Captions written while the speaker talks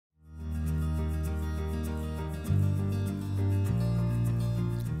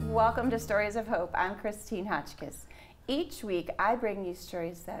welcome to Stories of Hope. I'm Christine Hotchkiss. Each week I bring you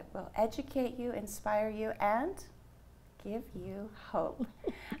stories that will educate you, inspire you, and give you hope.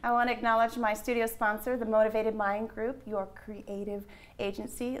 I want to acknowledge my studio sponsor, the Motivated Mind Group, your creative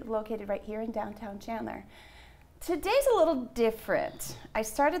agency located right here in downtown Chandler. Today's a little different. I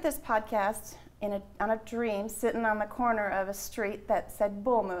started this podcast on a dream, sitting on the corner of a street that said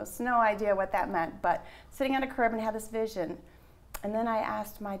Bull Moose. No idea what that meant, but sitting on a curb and had this vision. And then I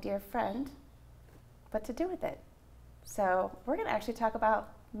asked my dear friend what to do with it. So we're going to actually talk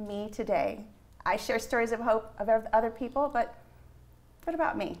about me today. I share stories of hope of other people, but what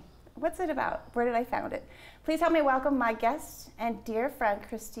about me? What's it about? Where did I found it? Please help me welcome my guest and dear friend,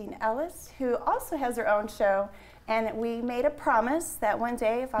 Christine Ellis, who also has her own show. And we made a promise that one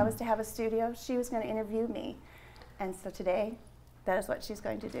day, if I was to have a studio, she was going to interview me. And so today, that is what she's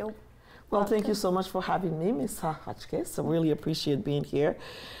going to do. Well, thank you so much for having me, Ms. Hotchkiss. I really appreciate being here.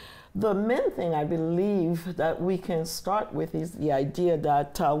 The main thing I believe that we can start with is the idea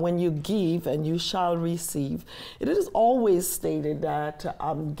that when you give and you shall receive. It is always stated that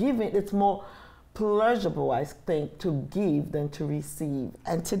giving, it's more pleasurable, I think, to give than to receive.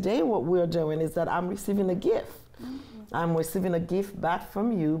 And today what we're doing is that I'm receiving a gift. I'm receiving a gift back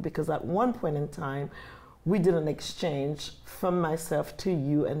from you because at one point in time, we did an exchange from myself to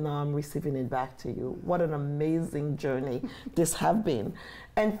you, and now I'm receiving it back to you. What an amazing journey this has been.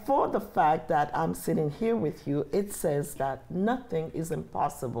 And for the fact that I'm sitting here with you, it says that nothing is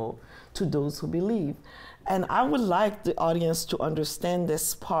impossible to those who believe. And I would like the audience to understand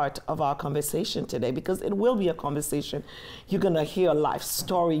this part of our conversation today, because it will be a conversation. You're going to hear a life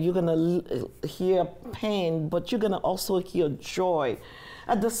story, you're going to hear pain, but you're going to also hear joy.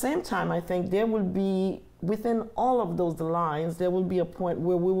 At the same time, I think there will be, within all of those lines, there will be a point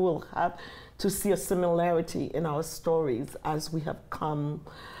where we will have to see a similarity in our stories as we have come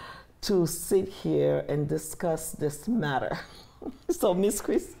to sit here and discuss this matter. So, Miss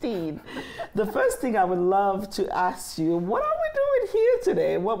Christine, the first thing I would love to ask you, what are we doing here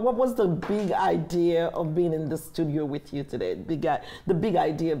today? What was the big idea of being in the studio with you today? The big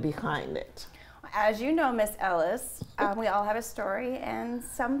idea behind it? As you know, Miss Ellis, we all have a story, and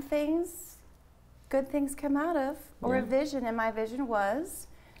some things, good things come out of, or a vision, and my vision was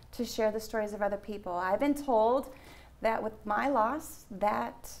to share the stories of other people. I've been told that with my loss,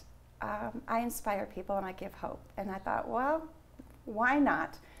 that I inspire people and I give hope. And I thought, well, why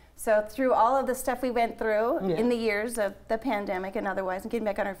not? So through all of the stuff we went through in the years of the pandemic and otherwise, and getting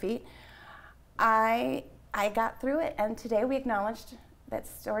back on our feet, I got through it. And today we acknowledged that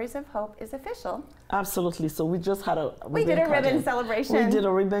Stories of Hope is official. Absolutely. So we just had a ribbon celebration. We did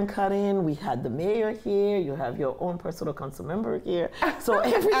a ribbon cutting. We had the mayor here. You have your own personal council member here. So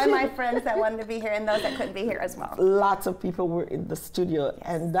and my friends that wanted to be here and those that couldn't be here as well. Lots of people were in the studio. Yes.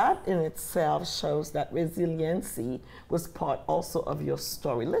 And that in itself shows that resiliency was part also of your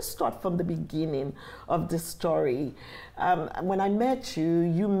story. Let's start from the beginning of this story. When I met you,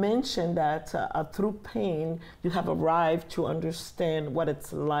 you mentioned that through pain, you have arrived to understand what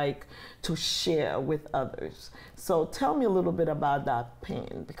it's like to share with others. So tell me a little bit about that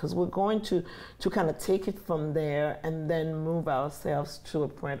pain, because we're going to kind of take it from there and then move ourselves to a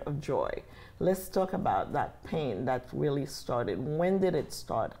point of joy. Let's talk about that pain that really started. When did it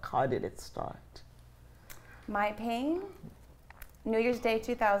start? How did it start? My pain? New Year's Day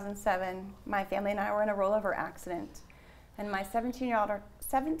 2007, my family and I were in a rollover accident. And my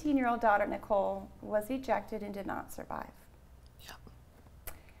 17-year-old daughter, Nicole, was ejected and did not survive. Yeah.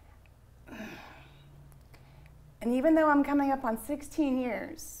 And even though I'm coming up on 16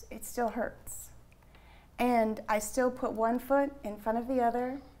 years, it still hurts. And I still put one foot in front of the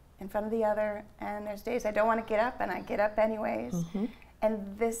other, in front of the other, and there's days I don't want to get up, and I get up anyways. Mm-hmm.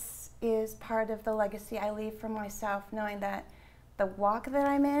 And this is part of the legacy I leave for myself, knowing that the walk that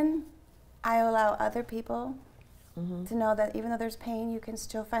I'm in, I allow other people to know that even though there's pain, you can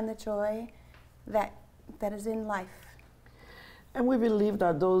still find the joy that is in life. And we believe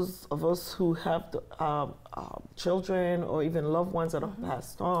that those of us who have children or even loved ones that have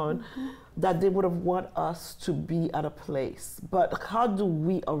passed on, that they would have want us to be at a place. But how do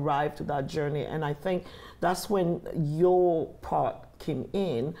we arrive to that journey? And I think that's when your part came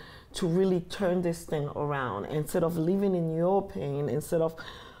in to really turn this thing around. Instead of living in your pain, instead of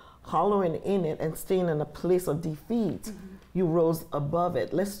hollowing in it and staying in a place of defeat, you rose above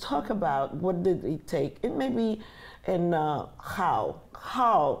it. Let's talk about what did it take. It may be in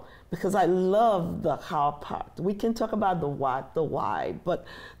how, because I love the how part. We can talk about the what, the why, but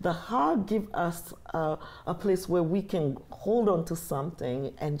the how give us a place where we can hold on to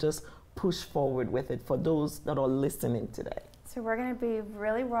something and just push forward with it for those that are listening today. So we're going to be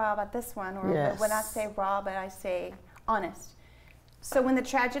really raw about this one, or Yes. when I say raw, but I say honest. So when the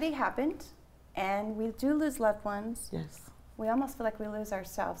tragedy happened, and we do lose loved ones, Yes. we almost feel like we lose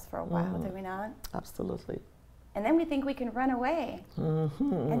ourselves for a while, do we not? Absolutely. And then we think we can run away.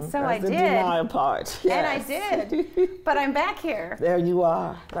 Mm-hmm. And so That's I the did. denial part. Yes. And I did. But I'm back here. There you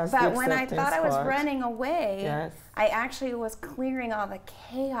are. That's But the when I thought I was acceptance part. running away, Yes. I actually was clearing all the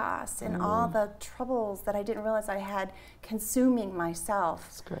chaos and all the troubles that I didn't realize I had consuming myself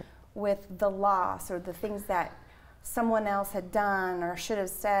That's great. with the loss or the things that someone else had done or should have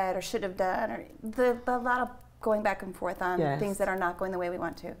said or should have done, or the lot of going back and forth on Yes. things that are not going the way we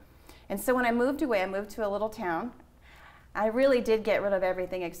want to. And so when I moved away, I moved to a little town. I really did get rid of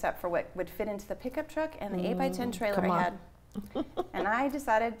everything except for what would fit into the pickup truck and the 8x10 trailer come I on. had. And I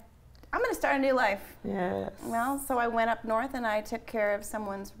decided, I'm going to start a new life. Yes. Well, so I went up north and I took care of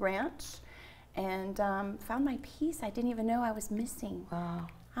someone's ranch and found my peace I didn't even know I was missing. Wow.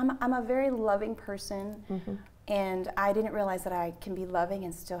 I'm a very loving person, and I didn't realize that I can be loving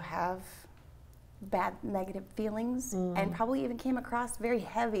and still have bad negative feelings, and probably even came across very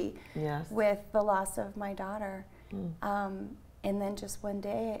heavy Yes. with the loss of my daughter. And then just one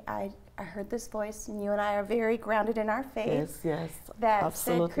day I heard this voice, and you and I are very grounded in our faith, Yes, yes. that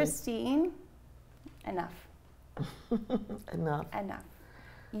Absolutely. said, Christine, enough. Enough. Enough.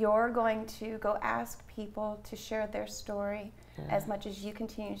 You're going to go ask people to share their story as much as you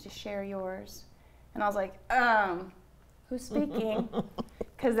continue to share yours. And I was like, who's speaking?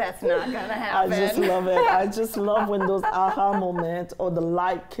 Because that's not going to happen. I just love it. I just love when those aha moments or the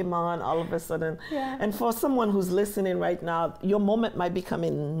light came on all of a sudden. Yeah. And for someone who's listening right now, your moment might be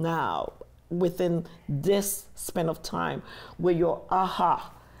coming now, within this span of time, where your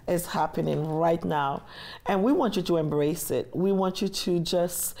aha is happening right now. And we want you to embrace it. We want you to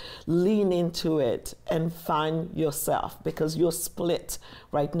just lean into it and find yourself, because you're split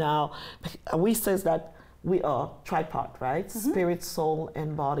right now. We says that we are tripart, right? Spirit, soul,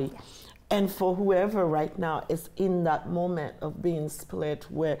 and body. Yes. And for whoever right now is in that moment of being split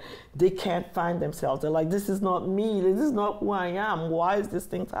where they can't find themselves, they're like, this is not me, this is not who I am, why is this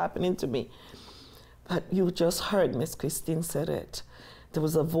thing happening to me? But you just heard Miss Christine said it. There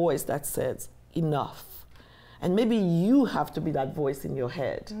was a voice that says, enough. And maybe you have to be that voice in your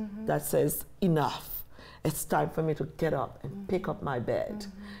head that says, enough. It's time for me to get up and pick up my bed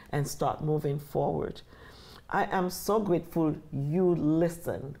and start moving forward. I am so grateful you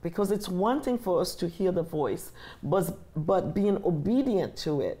listened, because it's one thing for us to hear the voice, but being obedient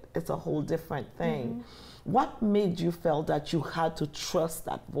to it is a whole different thing. What made you feel that you had to trust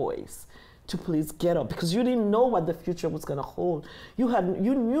that voice to please get up? Because you didn't know what the future was going to hold. You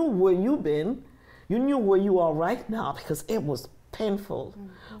knew where you've been, you knew where you are right now, because it was painful.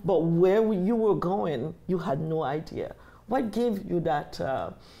 But where you were going, you had no idea. What gave you that,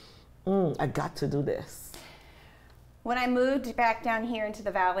 I got to do this? When I moved back down here into the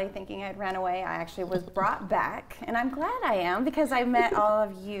valley thinking I'd ran away, I actually was brought back. And I'm glad I am, because I met all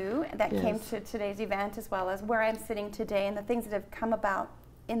of you that came to today's event, as well as where I'm sitting today and the things that have come about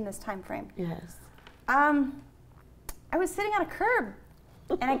in this time frame. Yes. I was sitting on a curb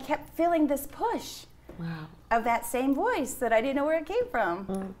and I kept feeling this push of that same voice that I didn't know where it came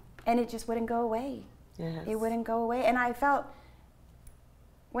from. And it just wouldn't go away. Yes. It wouldn't go away. And I felt,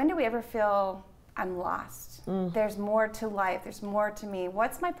 when do we ever feel I'm lost? There's more to life. There's more to me.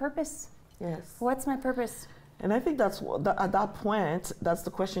 What's my purpose? Yes. What's my purpose? And I think that's at that point, that's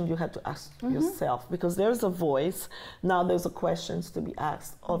the question you had to ask yourself, because there's a voice. Now there's a questions to be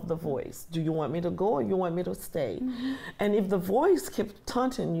asked of the voice. Do you want me to go, or you want me to stay? And if the voice keeps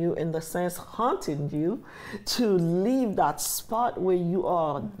taunting you, in the sense haunting you, to leave that spot where you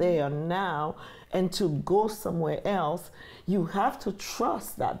are there now and to go somewhere else, you have to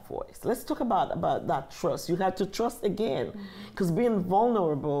trust that voice. Let's talk about that trust. You have to trust again, because being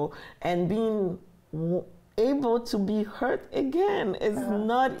vulnerable and being able to be hurt again is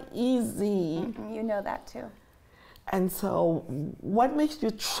not easy. You know that too. And so what makes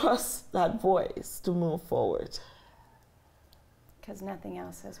you trust that voice to move forward? Because nothing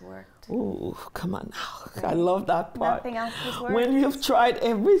else has worked. Ooh, come on now. I love that part. Nothing else has worked. When you've tried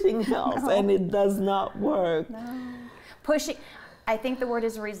everything else and it does not work. No. Pushing, I think the word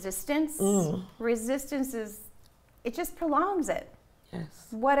is resistance. Resistance it just prolongs it. Yes.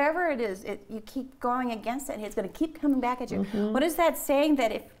 Whatever it is, you keep going against it, and it's going to keep coming back at you. What is that saying,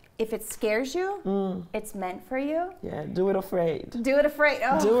 that if it scares you, it's meant for you. Yeah, do it afraid. Do it afraid.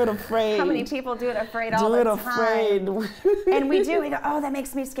 Oh, do it afraid. How many people do it afraid all the time? Do it afraid. And we go, oh, that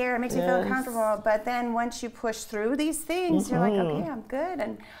makes me scared. It makes me feel uncomfortable. But then once you push through these things, you're like, okay, I'm good.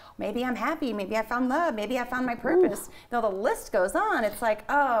 And maybe I'm happy. Maybe I found love. Maybe I found my purpose. Though the list goes on, it's like,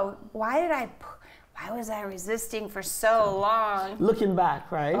 oh, why was I resisting for so long? Looking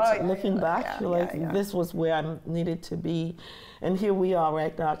back, right? Oh, yeah, Looking back, you're like, this was where I needed to be. And here we are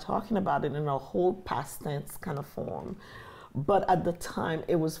right now talking about it in a whole past tense kind of form. But at the time,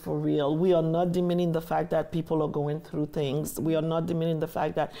 it was for real. We are not demeaning the fact that people are going through things. We are not demeaning the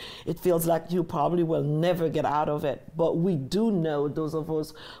fact that it feels like you probably will never get out of it. But we do know, those of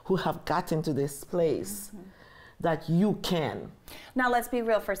us who have gotten to this place, that you can. Now, let's be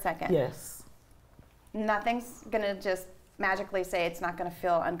real for a second. Yes. Nothing's going to just magically say it's not going to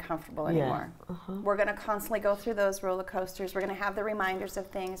feel uncomfortable anymore. We're going to constantly go through those roller coasters. We're going to have the reminders of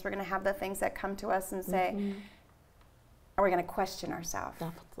things. We're going to have the things that come to us and say, are we going to question ourselves?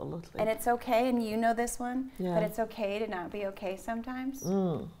 Absolutely. And it's okay, and you know this one, but it's okay to not be okay sometimes.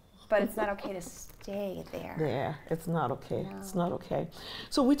 But it's not okay to stay there. Yeah, it's not okay. No. It's not okay.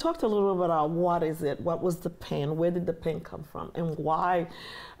 So we talked a little bit about what is it, what was the pain, where did the pain come from, and why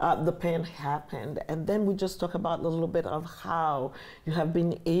the pain happened. And then we just talk about a little bit of how you have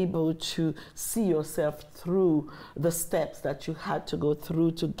been able to see yourself through the steps that you had to go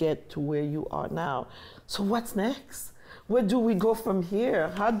through to get to where you are now. So what's next? Where do we go from here?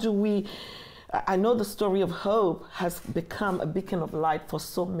 How do we... I know the story of hope has become a beacon of light for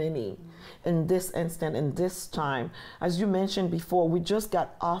so many in this instant, in this time. As you mentioned before, we just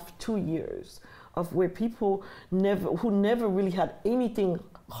got off 2 years of where people who never really had anything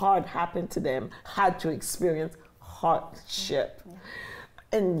hard happen to them had to experience hardship.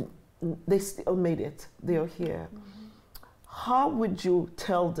 And they still made it. They are here. How would you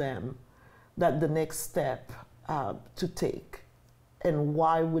tell them that the next step to take? And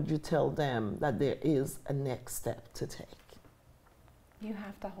why would you tell them that there is a next step to take? You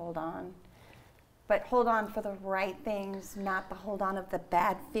have to hold on. But hold on for the right things, not the hold on of the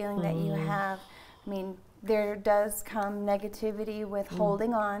bad feeling that you have. I mean, there does come negativity with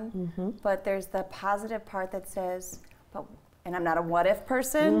holding on, but there's the positive part that says, and I'm not a what if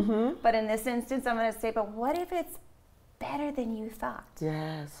person, but in this instance, I'm going to say, but what if it's better than you thought?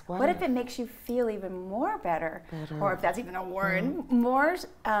 Yes. What if it makes you feel even more better? Or if that's even a word, more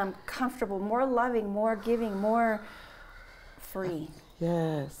comfortable, more loving, more giving, more free.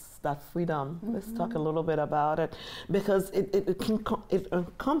 Yes, that freedom. Let's talk a little bit about it, because it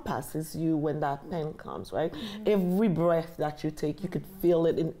encompasses you when that pain comes, right? Every breath that you take, you could feel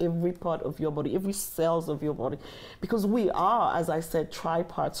it in every part of your body, every cells of your body, because we are, as I said,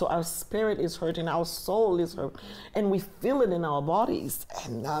 tripart. So our spirit is hurting, our soul is hurt, and we feel it in our bodies.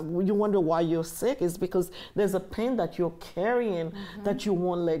 And you wonder why you're sick. Is because there's a pain that you're carrying that you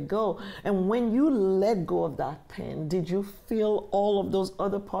won't let go. And when you let go of that pain, did you feel all of those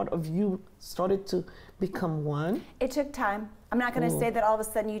other parts of you started to become one? It took time. I'm not going to say that all of a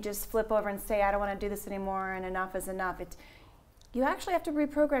sudden you just flip over and say, I don't want to do this anymore and enough is enough. You actually have to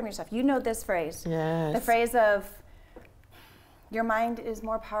reprogram yourself. You know this phrase. Yes. The phrase of, your mind is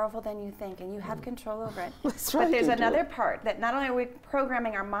more powerful than you think, and you have control over it. That's right. But there's another part that not only are we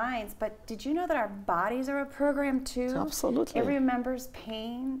programming our minds, but did you know that our bodies are a program too? Absolutely. It remembers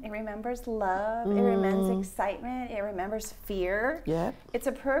pain, it remembers love, it remembers excitement, it remembers fear. Yeah. It's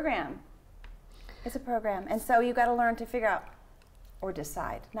a program. It's a program. And so you got to learn to figure out, or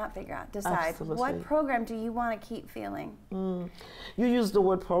decide, not figure out, decide. Absolutely. What program do you want to keep feeling? You use the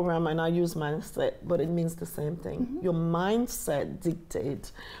word program and I use mindset, but it means the same thing. Your mindset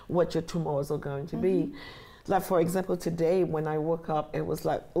dictates what your tomorrows are going to be. Like, for example, today when I woke up, it was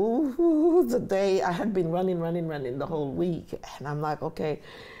like, ooh, the day I had been running the whole week. And I'm like, okay,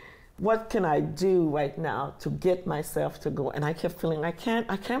 what can I do right now to get myself to go? And I kept feeling, I can't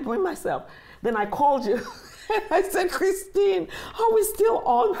bring myself. Then I called you. I said, Christine, are we still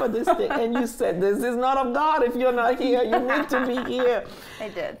on for this thing? And you said, this is not of God. If you're not here, you need to be here. I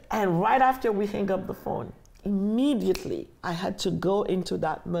did. And right after we hang up the phone, immediately I had to go into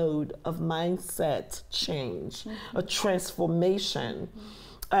that mode of mindset change, a transformation.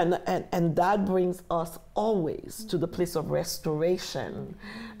 And that brings us always to the place of restoration.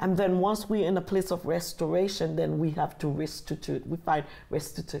 And then once we're in a place of restoration, then we have to restitute. We find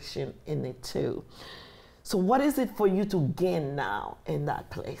restitution in it too. So what is it for you to gain now in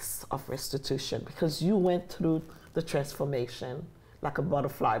that place of restitution? Because you went through the transformation like a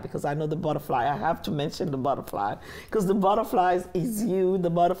butterfly, because I know the butterfly, I have to mention the butterfly, because the butterflies is you,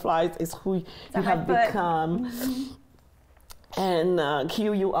 the butterflies is who you have become. And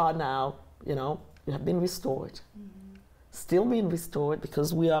here you are now, you know, you have been restored. Still being restored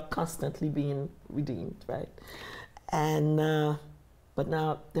because we are constantly being redeemed, right? And but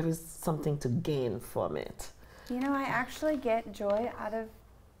now there is something to gain from it. You know, I actually get joy out of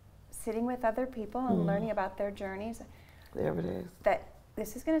sitting with other people and learning about their journeys. There it is. That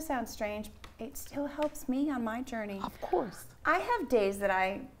this is going to sound strange. It still helps me on my journey. Of course. I have days that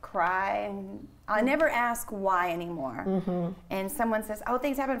I cry and I never ask why anymore. And someone says, oh,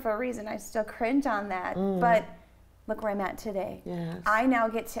 things happen for a reason. I still cringe on that. But look where I'm at today. Yes. I now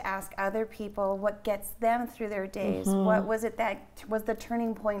get to ask other people what gets them through their days. What was it that was the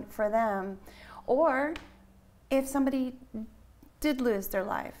turning point for them? Or if somebody did lose their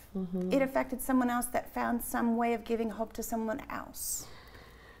life, it affected someone else that found some way of giving hope to someone else.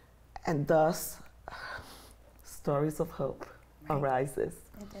 And thus, stories of hope arises.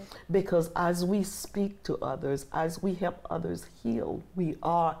 It did. Because as we speak to others, as we help others heal, we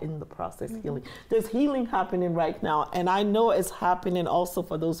are in the process healing. There's healing happening right now, and I know it's happening also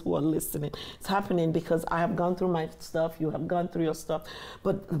for those who are listening. It's happening because I have gone through my stuff, you have gone through your stuff,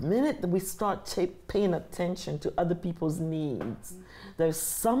 but the minute that we start paying attention to other people's needs, there's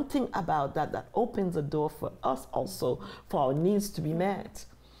something about that that opens a door for us also, for our needs to be met.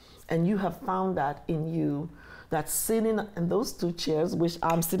 And you have found that in you, that sitting in those two chairs, which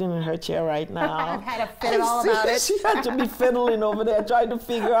I'm sitting in her chair right now. I've had a fit all about it. She had to be fiddling over there trying to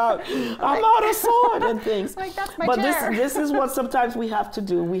figure out, I'm out of sword and things. Like, that's my but chair. this is what sometimes we have to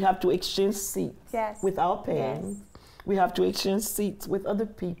do. We have to exchange seats without paying. Yes. We have to exchange seats with other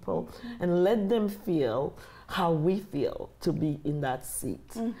people and let them feel how we feel to be in that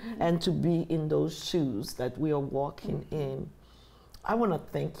seat and to be in those shoes that we are walking in. I want to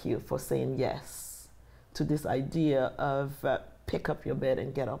thank you for saying yes to this idea of pick up your bed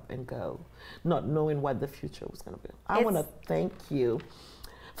and get up and go, not knowing what the future was going to be. I want to thank you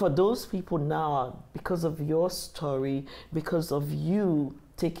for those people now, because of your story, because of you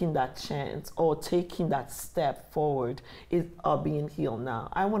taking that chance or taking that step forward, are being healed now.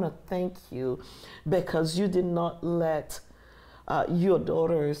 I want to thank you because you did not let your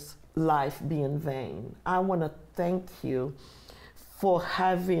daughter's life be in vain. I want to thank you for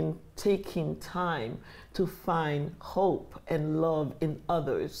having taken time to find hope and love in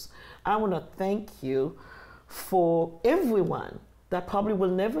others. I want to thank you for everyone that probably will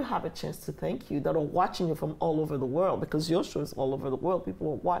never have a chance to thank you, that are watching you from all over the world, because your show is all over the world,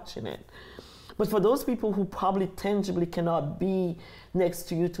 people are watching it. But for those people who probably tangibly cannot be next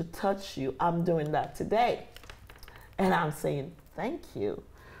to you to touch you, I'm doing that today. And I'm saying thank you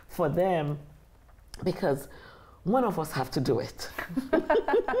for them, because one of us have to do it.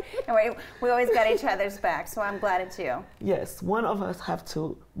 And we always got each other's back, so I'm glad it's you. Yes, one of us have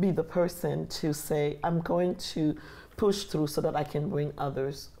to be the person to say, I'm going to push through so that I can bring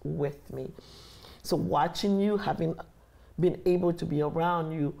others with me. So watching you, having been able to be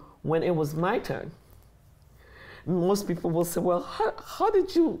around you when it was my turn, most people will say, well, how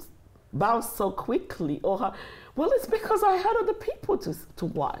did you bounce so quickly? Or well, it's because I had other people to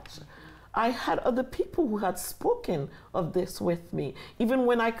watch. I had other people who had spoken of this with me, even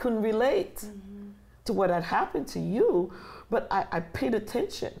when I couldn't relate to what had happened to you, but I paid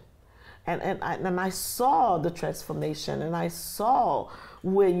attention. And I saw the transformation, and I saw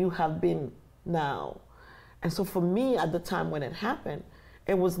where you have been now. And so for me, at the time when it happened,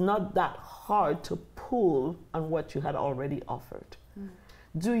 it was not that hard to pull on what you had already offered.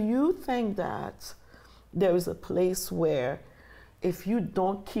 Do you think that there is a place where if you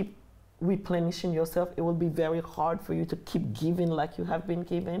don't keep replenishing yourself, it will be very hard for you to keep giving like you have been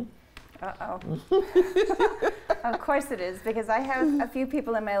giving? Uh-oh. Of course it is, because I have a few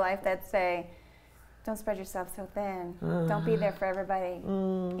people in my life that say, don't spread yourself so thin. Don't be there for everybody.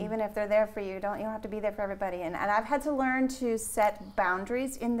 Even if they're there for you, you don't have to be there for everybody. And I've had to learn to set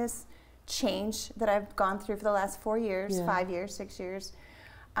boundaries in this change that I've gone through for the last 4 years, 5 years, 6 years.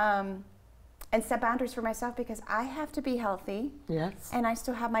 And set boundaries for myself, because I have to be healthy. Yes. And I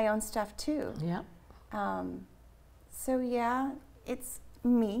still have my own stuff too. Yeah. So yeah, it's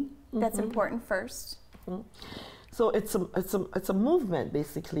me that's important first. So it's a movement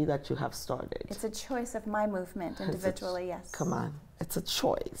basically that you have started. It's a choice of my movement individually, yes. Come on, it's a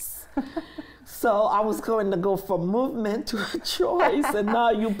choice. So I was going to go from movement to a choice, and now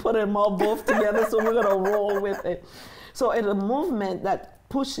you put them all both together, so we're gonna roll with it. So it's a movement that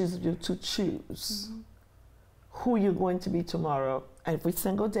pushes you to choose who you're going to be tomorrow. Every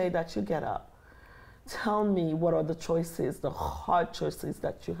single day that you get up, tell me what are the choices, the hard choices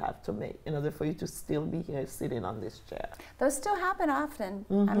that you have to make in order for you to still be here sitting on this chair. Those still happen often.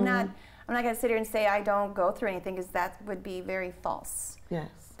 I'm not going to sit here and say I don't go through anything, because that would be very false. Yes.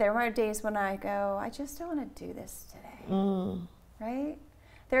 There are days when I go, I just don't want to do this today, right?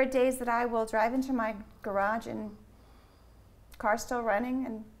 There are days that I will drive into my garage and car's still running,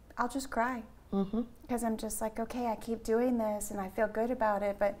 and I'll just cry. Because I'm just like, okay, I keep doing this and I feel good about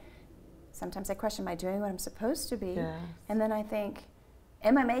it, but sometimes I question, am I doing what I'm supposed to be? Yes. And then I think,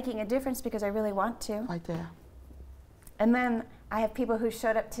 am I making a difference because I really want to? Right there. And then I have people who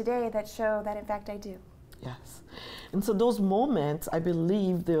showed up today that show that in fact I do. Yes. And so those moments, I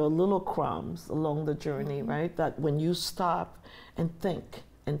believe there are little crumbs along the journey, right? That when you stop and think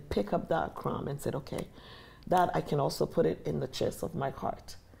and pick up that crumb and said, okay, that I can also put it in the chest of my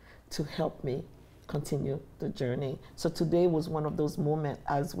heart to help me continue the journey. So today was one of those moments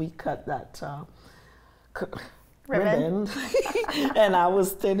as we cut that ribbon. And I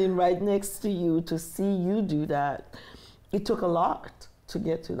was standing right next to you to see you do that. It took a lot to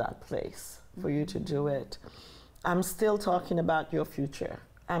get to that place for you to do it. I'm still talking about your future.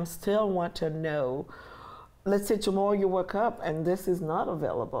 I'm still want to know, let's say tomorrow you wake up and this is not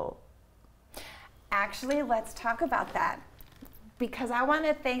available. Actually, let's talk about that. Because I want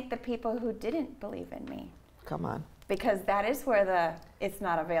to thank the people who didn't believe in me. Come on. Because that is where it's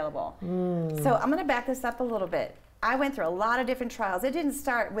not available. So I'm going to back this up a little bit. I went through a lot of different trials. It didn't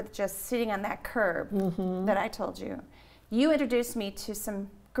start with just sitting on that curb that I told you. You introduced me to some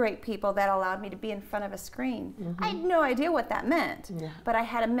great people that allowed me to be in front of a screen. I had no idea what that meant, but I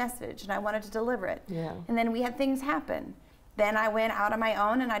had a message and I wanted to deliver it. And then we had things happen. Then I went out on my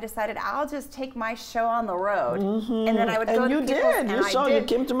own and I decided I'll just take my show on the road. And then I would go to people's. And you did. You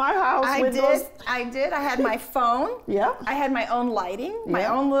came to my house with those. I did. I had my phone. I had my own lighting, my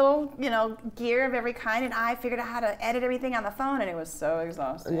own little, gear of every kind, and I figured out how to edit everything on the phone, and it was so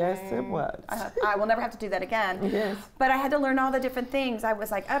exhausting. Yes, it was. I will never have to do that again. But I had to learn all the different things. I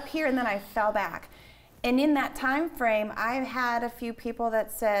was like up here, and then I fell back. And in that time frame, I had a few people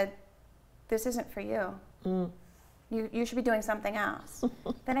that said, "This isn't for you. You should be doing something else."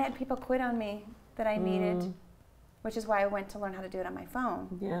 Then I had people quit on me that I needed, which is why I went to learn how to do it on my phone.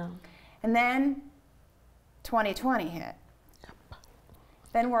 And then 2020 hit.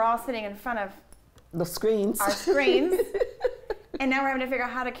 Then we're all sitting in front of the screens. Our screens. And now we're having to figure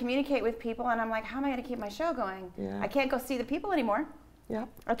out how to communicate with people. And I'm like, how am I going to keep my show going? I can't go see the people anymore.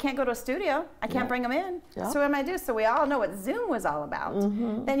 I can't go to a studio. I can't bring them in. So what am I do? So we all know what Zoom was all about.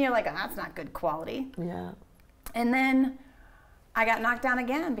 Then you're like, oh, that's not good quality. And then I got knocked down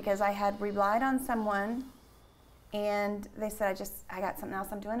again because I had relied on someone, and they said, I got something else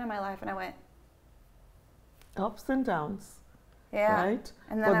I'm doing in my life. And I went, ups and downs. Right?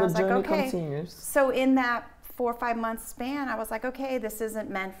 And then I was like, okay. Continues. So in that 4 or 5 month span, I was like, okay, this isn't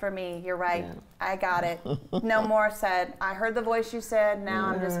meant for me. You're right. I got it. No more said. I heard the voice you said. Now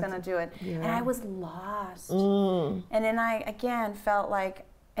I'm just going to do it. And I was lost. And then I, again, felt like,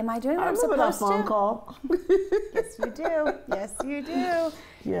 am I doing what I'm supposed to? I remember that phone call. Yes, you do. Yes, you do.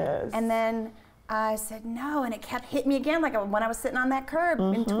 Yes. And then I said no, and it kept hitting me again, like when I was sitting on that curb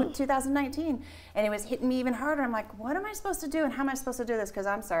in 2019. And it was hitting me even harder. I'm like, what am I supposed to do, and how am I supposed to do this? Because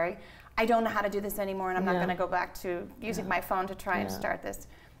I'm sorry, I don't know how to do this anymore, and I'm not going to go back to using my phone to try and start this.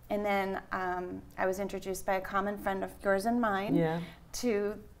 And then I was introduced by a common friend of yours and mine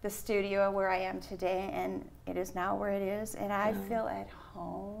to the studio where I am today, and it is now where it is, and I feel at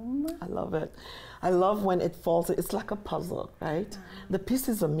home. I love it. I love when it falls. It's like a puzzle, right? The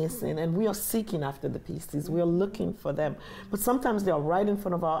pieces are missing, and we are seeking after the pieces. We are looking for them, but sometimes they are right in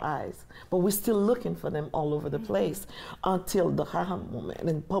front of our eyes, but we're still looking for them all over the place until the aha moment,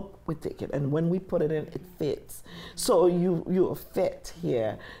 and pop, we take it, and when we put it in, it fits. So you're fit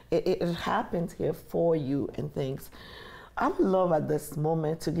here. It happens here for you and things. I would love at this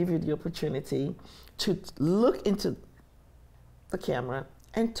moment to give you the opportunity to look into the camera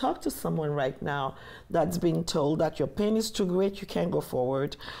and talk to someone right now that's being told that your pain is too great, you can't go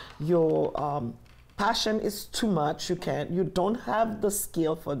forward, your passion is too much, you don't have the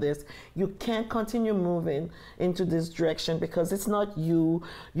skill for this, you can't continue moving into this direction because it's not you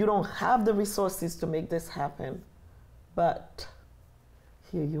don't have the resources to make this happen. But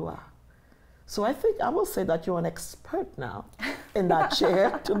here you are. So I think I will say that you're an expert now in that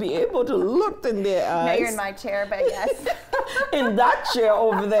chair to be able to look in their eyes. Now you're in my chair, but yes. In that chair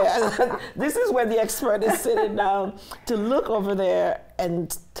over there. This is where the expert is sitting down to look over there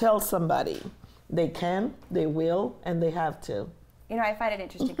and tell somebody they can, they will, and they have to. You know, I find it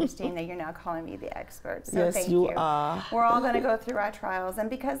interesting, Christine, that you're now calling me the expert. So yes, thank you. You are. We're all going to go through our trials. And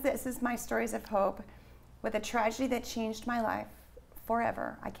because this is my stories of hope, with a tragedy that changed my life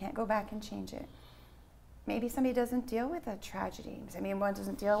forever, I can't go back and change it. maybe somebody doesn't deal with a tragedy. I mean, one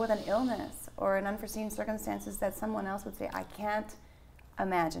doesn't deal with an illness or an unforeseen circumstances that someone else would say, I can't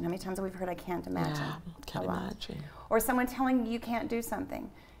imagine. How many times have we heard I can't imagine? Yeah, can't imagine. Or someone telling you can't do something.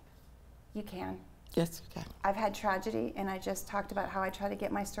 You can. Yes, you can. I've had tragedy, and I just talked about how I try to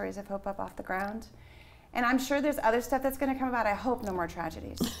get my stories of hope up off the ground. And I'm sure there's other stuff that's going to come about. I hope no more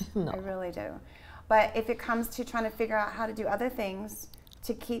tragedies. No. I really do. But if it comes to trying to figure out how to do other things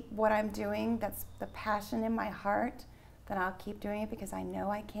to keep what I'm doing, that's the passion in my heart, then I'll keep doing it because I know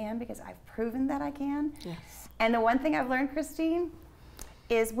I can, because I've proven that I can. Yes. And the one thing I've learned, Christine,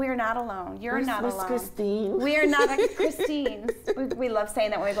 is we're not alone. You're not alone. Christine. We are not like Christines. We love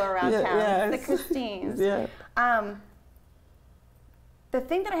saying that when we go around town. Yes. The Christines. Yeah. The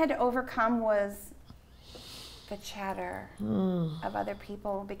thing that I had to overcome was the chatter of other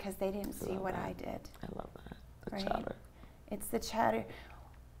people because they didn't see what I did. I love that. The right? chatter. It's the chatter.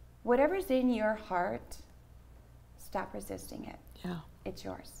 Whatever's in your heart, stop resisting it. Yeah. It's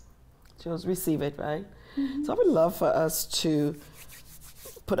yours. Just receive it, right? So I would love for us to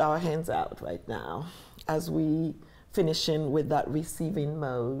put our hands out right now as we finish in with that receiving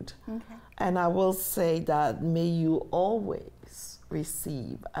mode. Okay. And I will say that may you always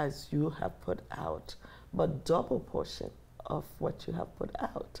receive as you have put out, but double portion of what you have put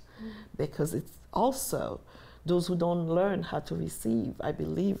out. Because it's also those who don't learn how to receive, I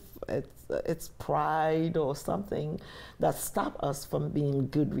believe it's pride or something that stop us from being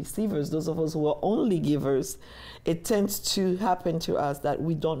good receivers. Those of us who are only givers, it tends to happen to us that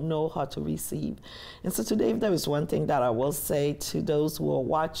we don't know how to receive. And so today, if there is one thing that I will say to those who are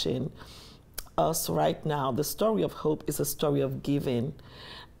watching us right now, the story of hope is a story of giving.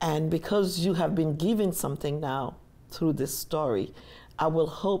 And because you have been given something now through this story, I will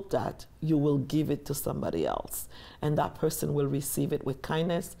hope that you will give it to somebody else, and that person will receive it with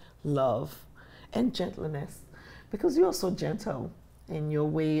kindness, love, and gentleness, because you're so gentle in your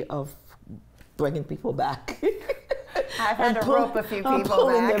way of bringing people back. I've had to rope a few people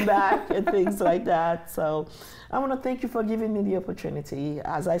pulling back. them back and things like that. So I want to thank you for giving me the opportunity.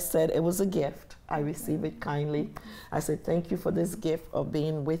 As I said, it was a gift. I receive it kindly. I said thank you for this gift of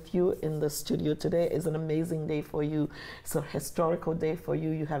being with you in the studio today. It's an amazing day for you. It's a historical day for you.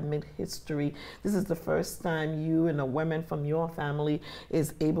 You have made history. This is the first time you and a woman from your family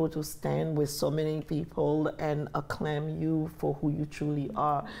is able to stand with so many people and acclaim you for who you truly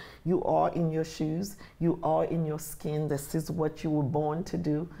are. You are in your shoes. You are in your skin. This is what you were born to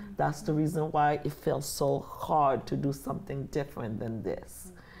do. That's the reason why it feels so hard to do something different than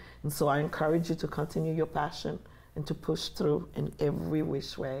this. And so I encourage you to continue your passion and to push through in every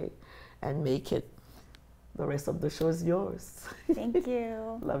which way and make it. The rest of the show is yours. Thank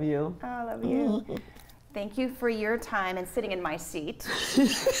you. Love you. Oh, I love you. Thank you for your time and sitting in my seat.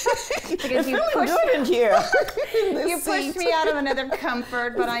 Because you pushed good in here. You pushed me out of another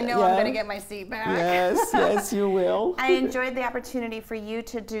comfort, but I know I'm going to get my seat back. Yes, yes, you will. I enjoyed the opportunity for you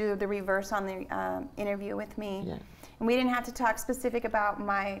to do the reverse on the interview with me. Yeah. And we didn't have to talk specific about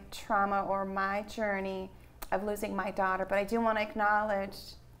my trauma or my journey of losing my daughter, but I do want to acknowledge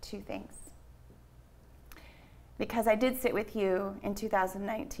two things. Because I did sit with you in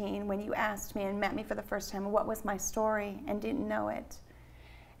 2019 when you asked me and met me for the first time what was my story and didn't know it.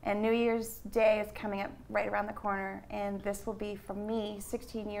 And New Year's Day is coming up right around the corner, and this will be, for me,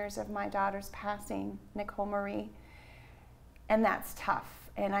 16 years of my daughter's passing, Nicole Marie. And that's tough.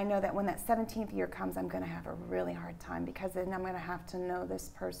 And I know that when that 17th year comes, I'm going to have a really hard time, because then I'm going to have to know this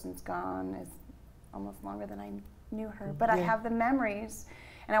person's gone is almost longer than I knew her. But I have the memories,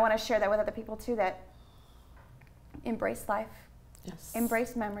 and I want to share that with other people too, that embrace life. Yes.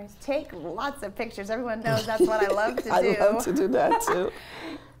 Embrace memories. Take lots of pictures. Everyone knows that's what I love to do. I love to do that too.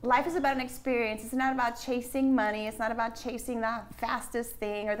 Life is about an experience. It's not about chasing money. It's not about chasing the fastest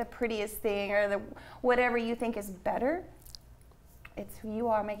thing or the prettiest thing or the whatever you think is better. It's who you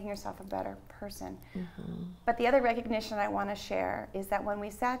are, making yourself a better person. But the other recognition I want to share is that when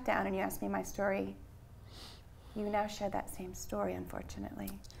we sat down and you asked me my story, you now share that same story, unfortunately.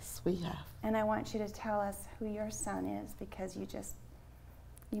 Yes, we have. And I want you to tell us who your son is, because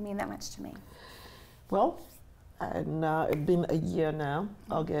you mean that much to me. Well, and it's been a year now.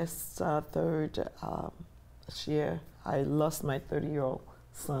 August 3rd this year, I lost my 30-year-old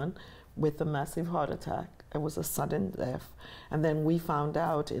son with a massive heart attack. It was a sudden death. And then we found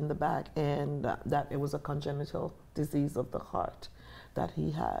out in the back end that it was a congenital disease of the heart that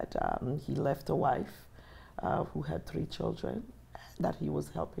he had. He left a wife who had 3 children. that he was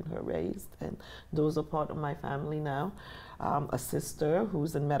helping her raise. And those are part of my family now. A sister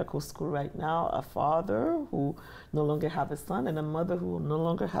who's in medical school right now, a father who no longer have a son, and a mother who will no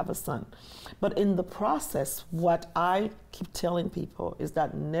longer have a son. But in the process, what I keep telling people is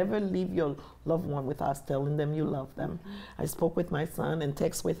that never leave your loved one without telling them you love them. I spoke with my son and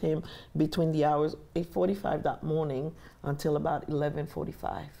text with him between the hours 8:45 that morning until about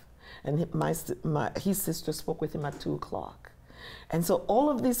 11:45. And his sister spoke with him at 2 o'clock. And so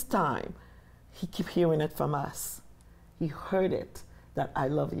all of this time, he kept hearing it from us. He heard it, that I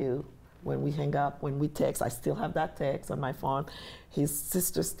love you. When we hang up, when we text, I still have that text on my phone. His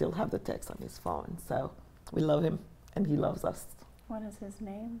sister still have the text on his phone. So we love him, and he loves us. What is his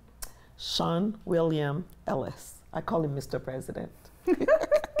name? Sean William Ellis. I call him Mr. President.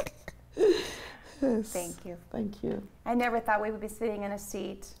 Yes. Thank you. Thank you. I never thought we would be sitting in a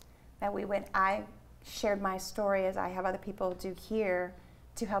seat that I shared my story, as I have other people do here,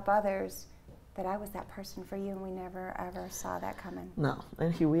 to help others, that I was that person for you, and we never ever saw that coming. No,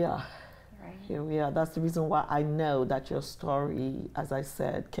 and here we are. Right. Here we are. That's the reason why I know that your story, as I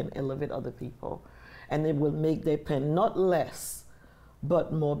said, can elevate other people, and it will make their pain not less,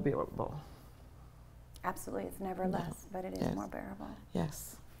 but more bearable. Absolutely, it's never less, but it is Yes. more bearable.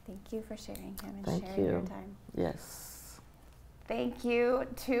 Yes. Thank you for sharing him and Thank sharing you. your time. Yes. Thank you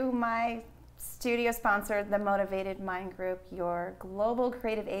to my studio sponsor, the Motivated Mind Group, your global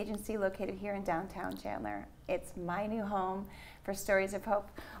creative agency located here in downtown Chandler. It's my new home for stories of hope.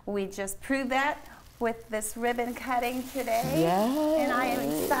 We just proved that with this ribbon cutting today. Yes. And I am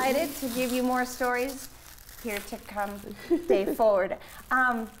excited to give you more stories here to come day forward.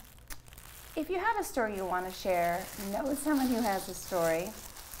 If you have a story you want to share, know someone who has a story,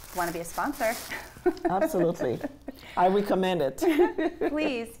 want to be a sponsor. Absolutely. I recommend it.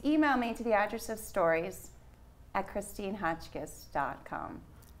 Please email me to the address of stories@ChristineHotchkiss.com.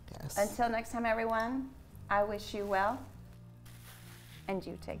 Yes. Until next time, everyone, I wish you well, and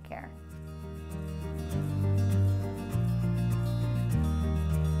you take care.